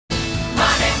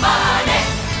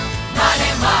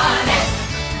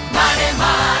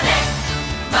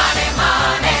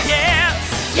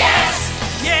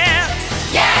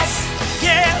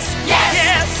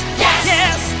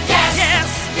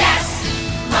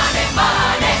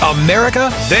America,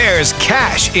 there's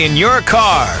cash in your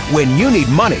car. When you need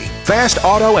money, Fast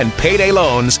Auto and Payday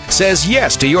Loans says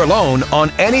yes to your loan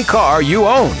on any car you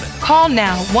own. Call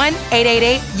now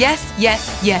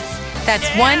 1-888-YES-YES-YES. That's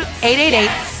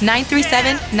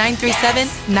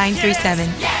 1-888-937-937-937.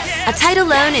 A title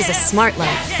loan is a smart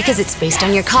loan because it's based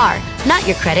on your car, not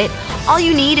your credit. All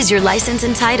you need is your license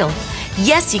and title.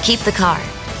 Yes, you keep the car.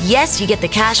 Yes, you get the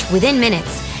cash within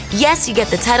minutes. Yes, you get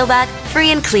the title back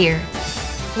free and clear.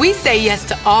 We say yes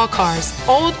to all cars,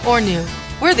 old or new.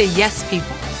 We're the yes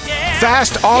people.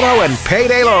 Fast Auto and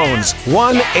Payday Loans.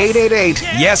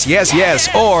 1-888-YES-YES-YES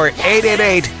or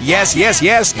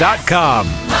 888-YES-YES-YES.com.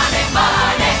 Money,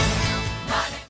 money.